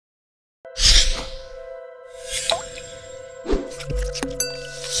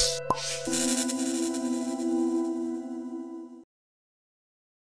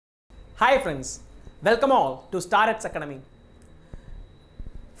Hi friends, welcome all to StarArts Academy.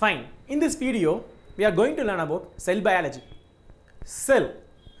 Fine, in this video we are going to learn about cell biology. Cell,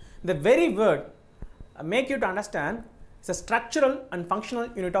 the very word make you to understand is a structural and functional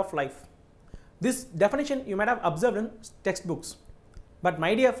unit of life. This definition you might have observed in textbooks. But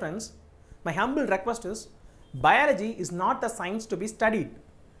my dear friends, my humble request is, biology is not a science to be studied.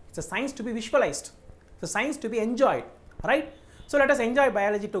 It's a science to be visualized. It's a science to be enjoyed, right? So let us enjoy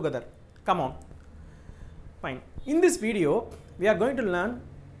biology together. Come on. Fine. In this video, we are going to learn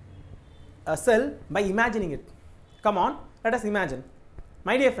a cell by imagining it. Come on, let us imagine.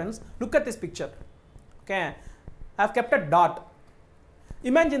 My dear friends, look at this picture. Okay, I have kept a dot.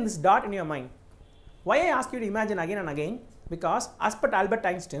 Imagine this dot in your mind. Why I ask you to imagine again and again? Because as per Albert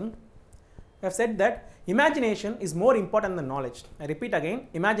Einstein, I have said that imagination is more important than knowledge. I repeat again,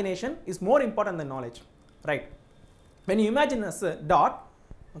 imagination is more important than knowledge. Right? When you imagine a dot,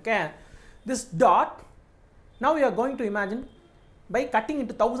 okay, this dot, now we are going to imagine by cutting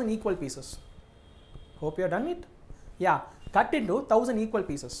into 1000 equal pieces. Hope you have done it. Yeah, cut into 1000 equal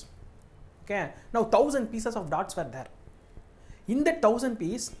pieces. Okay, now 1000 pieces of dots were there. In that 1000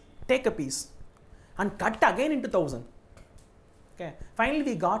 piece, take a piece and cut again into 1000. Okay, finally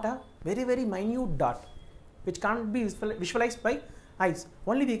we got a very minute dot which can't be visualized by eyes.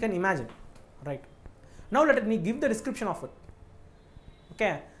 Only we can imagine. Right. Now let me give the description of it.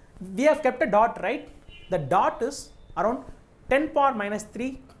 Okay, we have kept a dot, right? The dot is around 10 power minus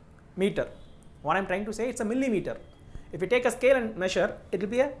 3 meter. What I am trying to say, it's a millimeter. If you take a scale and measure, it will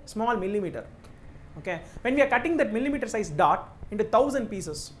be a small millimeter. Okay, when we are cutting that millimeter size dot into 1000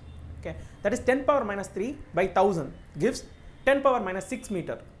 pieces, okay, that is 10 power minus 3 by 1000 gives 10 power minus 6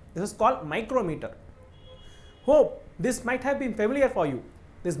 meter. This is called micrometer. Hope this might have been familiar for you.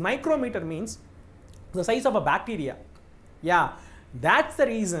 This micrometer means the size of a bacteria. Yeah, that's the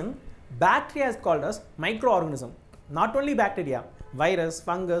reason bacteria is called as microorganism. Not only bacteria, virus,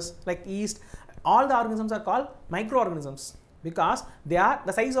 fungus, like yeast, all the organisms are called microorganisms because they are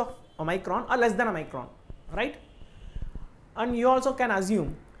the size of a micron or less than a micron, right? And you also can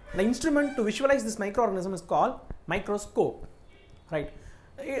assume the instrument to visualize this microorganism is called microscope, right?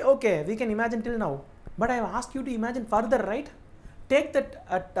 Okay, we can imagine till now, but I have asked you to imagine further, right? Take that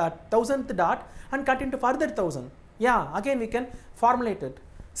 1000th dot and cut into further 1000. Yeah, again we can formulate it.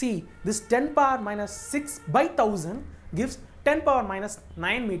 See, this 10 power minus 6 by 1000 gives 10 power minus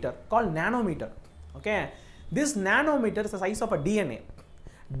 9 meter called nanometer. Okay, this nanometer is the size of a DNA.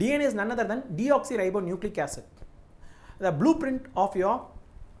 DNA is none other than deoxyribonucleic acid, the blueprint of your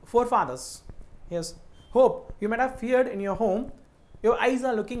forefathers. Yes, hope you might have feared in your home, your eyes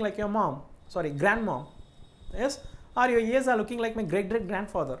are looking like your mom, sorry, grandmom. Yes, or your ears are looking like my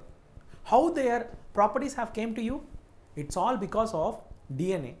great-great-grandfather. How their properties have came to you? It's all because of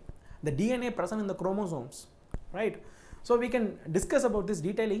DNA, the DNA present in the chromosomes, right? So we can discuss about this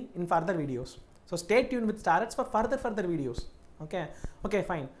detailing in further videos. So stay tuned with StarArts for further videos. Okay, okay,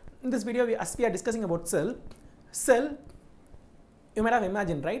 fine. In this video, as we are discussing about cell, you might have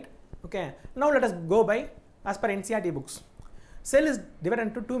imagined, right? Okay, now let us go by as per NCERT books. Cell is divided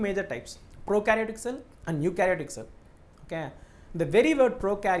into two major types: prokaryotic cell and eukaryotic cell. Okay, the very word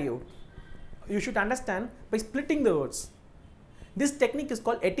prokaryote you should understand by splitting the words. This technique is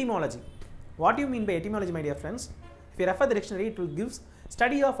called etymology. What do you mean by etymology, my dear friends? If you refer the dictionary, it will give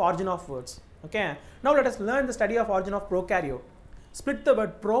study of origin of words. Okay, now let us learn the study of origin of prokaryote. Split the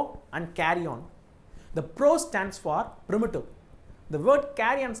word pro and karyon. The pro stands for primitive. The word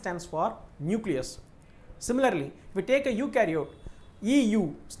karyon stands for nucleus. Similarly, if we take a eukaryote,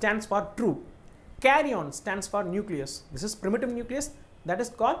 EU stands for true. Karyon stands for nucleus. This is primitive nucleus, that is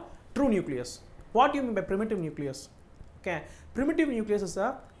called true nucleus. What do you mean by primitive nucleus? Okay, primitive nucleus is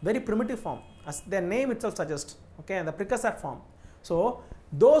a very primitive form, as the name itself suggests. Okay, the precursor form. So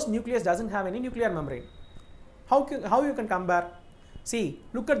those nucleus doesn't have any nuclear membrane. How you can compare? See,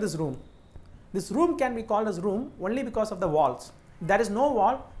 look at this room. This room can be called as room only because of the walls. If there is no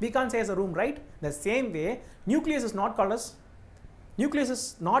wall, we can't say as a room, right? The same way, nucleus is not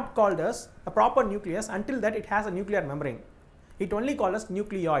called as a proper nucleus until that it has a nuclear membrane. It only called as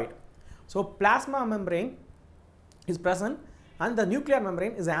nucleoid. So plasma membrane is present and the nuclear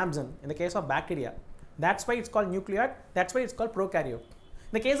membrane is absent in the case of bacteria. That's why it's called nucleoid. That's why it's called prokaryote.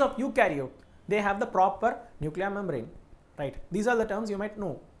 In the case of eukaryote, they have the proper nuclear membrane, right? These are the terms you might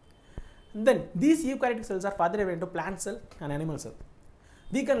know. Then these eukaryotic cells are further divided into plant cell and animal cell.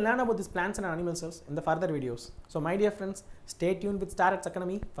 We can learn about these plants and animal cells in the further videos. So my dear friends, stay tuned with StarArts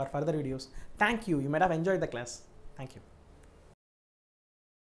Academy for further videos. Thank you. You might have enjoyed the class. Thank you.